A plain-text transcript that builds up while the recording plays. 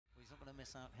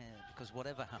miss out here, because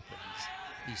whatever happens,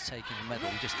 he's taking a medal.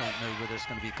 We just don't know whether it's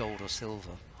going to be gold or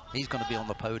silver. He's going to be on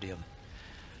the podium.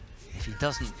 If he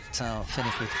doesn't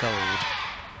finish with gold,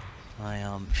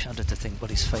 I shudder to think what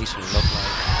his face will look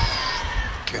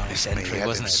like. Goodness nice me, entry, he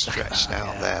wasn't had it it? stretched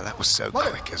out there. That was so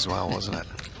quick as well, wasn't it?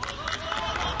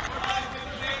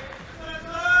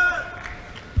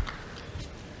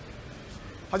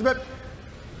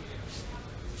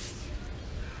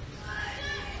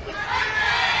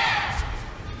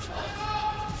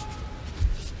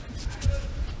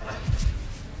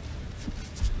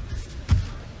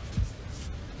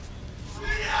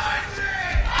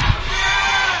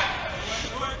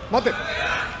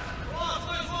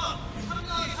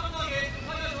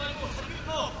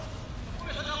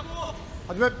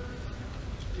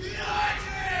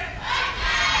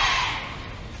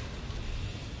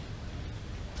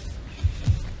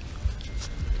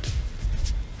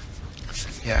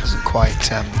 Yeah, hasn't quite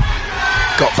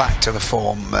got back to the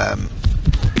form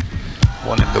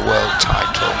winning the world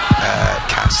title,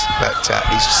 CASSE, but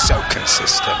he's so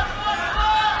consistent.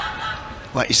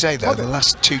 Like you say though, the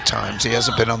last 2 times he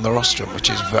hasn't been on the rostrum, which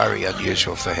is very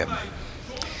unusual for him.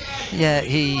 Yeah,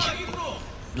 he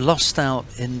lost out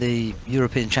in the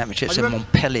European Championships in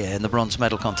Montpellier in the bronze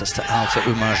medal contest to Alpha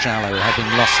Umar Jallo, having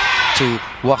lost to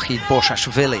Wahid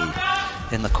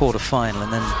Borshashvili in the quarter-final,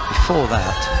 and then before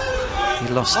that he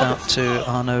lost out to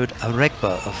Arnaud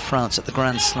Aregba of France at the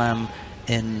Grand Slam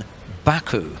in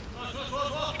Baku.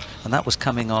 And that was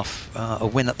coming off a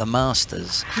win at the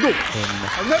Masters in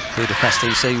Budapest.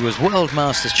 So he was World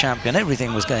Masters champion,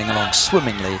 everything was going along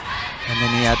swimmingly, and then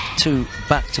he had 2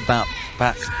 back-to-back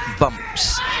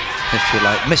bumps, if you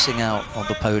like, missing out on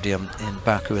the podium in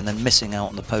Baku and then missing out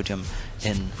on the podium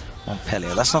in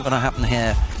Montpellier. That's not going to happen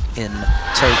here in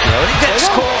Tokyo. And he gets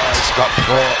caught! He's got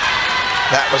caught.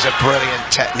 That was a brilliant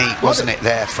technique, wasn't it,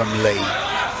 there from Lee?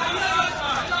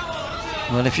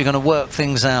 Well, if you're going to work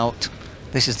things out,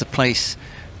 this is the place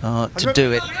to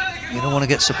do it. You don't want to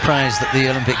get surprised at the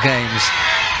Olympic Games.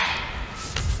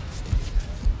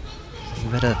 You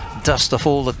better dust off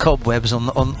all the cobwebs en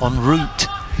route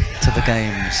to the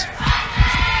Games.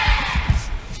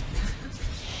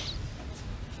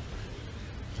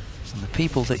 And the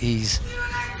people that he's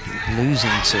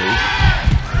losing to,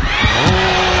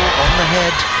 on the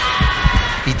head.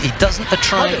 He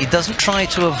doesn't try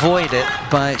to avoid it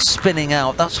by spinning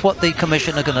out. That's what the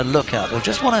commission are going to look at. They'll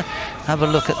just want to have a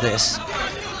look at this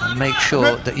and make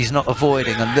sure that he's not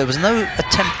avoiding. And there was no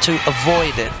attempt to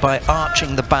avoid it by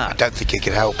arching the back. I don't think he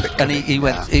could help it. And he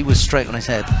was straight on his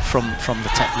head from the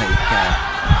technique. Yeah.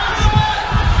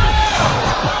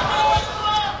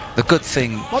 The good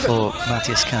thing for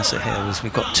Matthias CASSE here was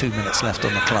we've got 2 minutes left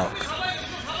on the clock.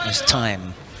 There's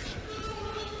time.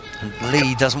 And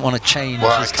Lee doesn't want to change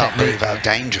his technique. I can't believe how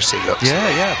dangerous he looks.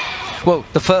 Yeah. Well,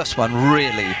 the first one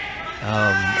really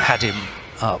had him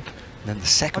up. And then the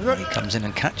second one, he comes in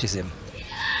and catches him.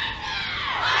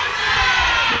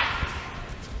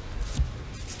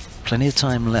 Plenty of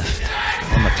time left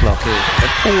on the clock here.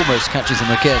 And almost catches him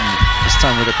again, this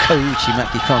time with a Kouchi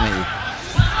Makikomi.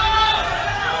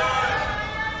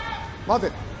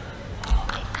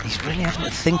 He's really having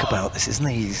to think about this, isn't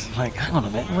he? He's like, hang on a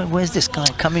minute, where's this guy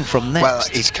coming from next? Well,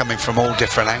 he's coming from all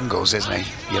different angles, isn't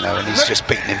he? You know, and he's just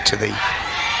beating him to the,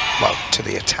 well, to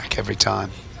the attack every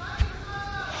time.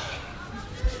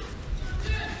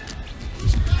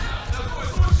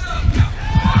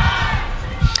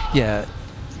 Yeah,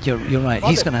 you're right.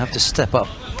 He's going to have to step up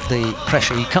the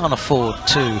pressure. He can't afford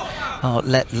to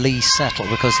let Lee settle,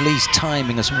 because Lee's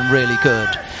timing has been really good.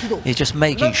 He's just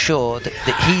making sure that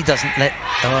he doesn't let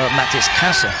Matthias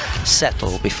CASSE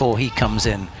settle before he comes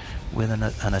in with an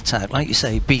attack. Like you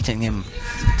say, beating him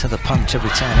to the punch every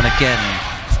time. And again,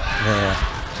 there.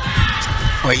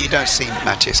 Well, you don't see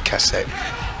Matthias CASSE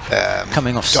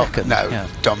coming off second. No, yeah.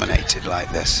 Dominated like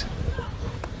this.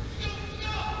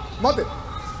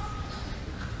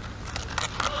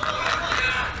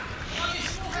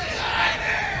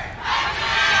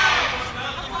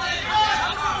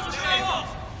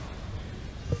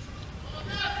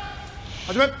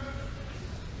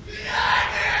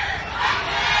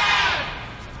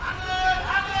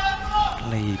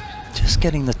 Lee just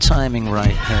getting the timing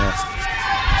right here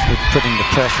with putting the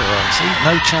pressure on. See,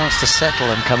 no chance to settle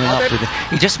and coming up with it.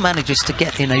 He just manages to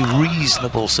get in a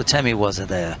reasonable Sotemiwaza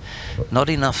there. Not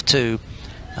enough to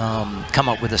come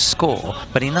up with a score,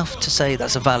 but enough to say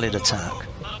that's a valid attack.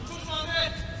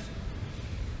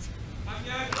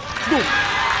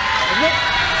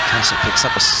 CASSE picks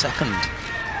up a second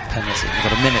penalty. We've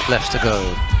got a minute left to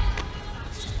go.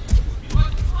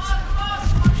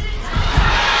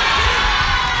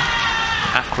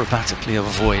 acrobatically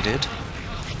avoided.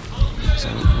 So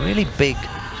really big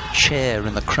cheer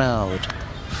in the crowd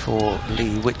for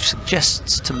Lee, which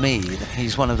suggests to me that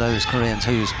he's one of those Koreans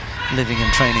who's living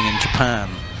and training in Japan.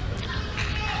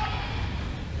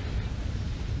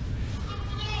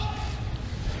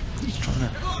 He's trying to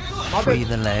free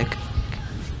the leg.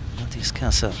 Matthias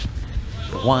CASSE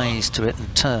wise to it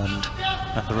and turned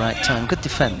at the right time. Good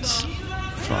defense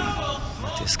from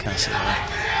Matthias CASSE.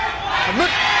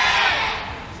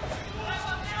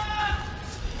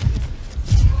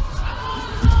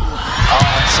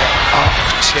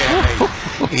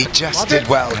 He just did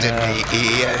well, didn't he?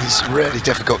 It's really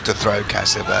difficult to throw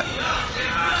CASSE, but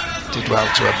did well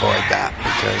to avoid that,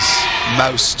 because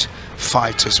most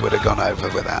fighters would have gone over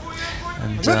with that.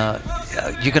 And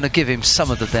you're going to give him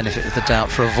some of the benefit of the doubt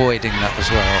for avoiding that as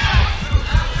well.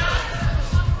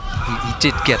 He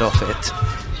did get off it.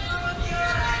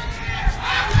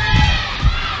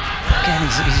 Again,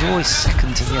 he's always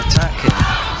second to the attack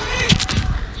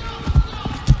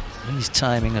here. His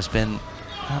timing has been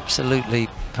absolutely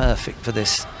perfect for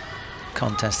this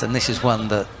contest, and this is one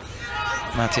that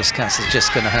Matthias CASSE is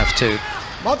just going to have to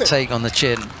take on the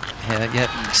chin here.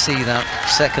 Yeah, see that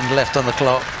second left on the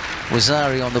clock.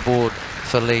 Wazari on the board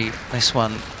for Lee. This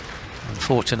one,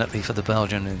 unfortunately for the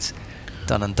Belgian, is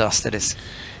done and dusted.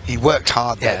 He worked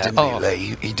hard there, didn't he,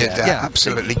 Lee? He did that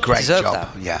absolutely great job.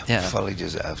 Yeah, fully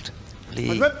deserved.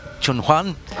 Lee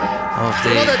Joonhwan of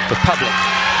the Republic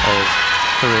of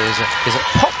Korea is a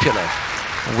popular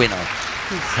winner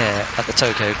here at the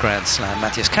Tokyo Grand Slam.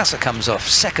 Matthias CASSE comes off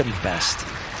second best.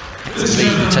 It's Lee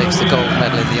who takes the gold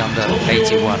medal in the under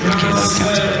 81 kilo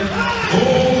category.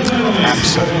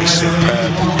 Absolutely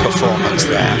superb performance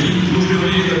there. Lee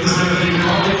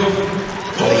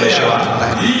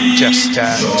Joonhwan just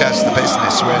does the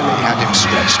business, really. Had him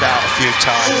stretched out a few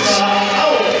times.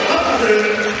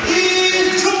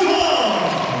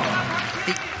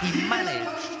 He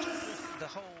managed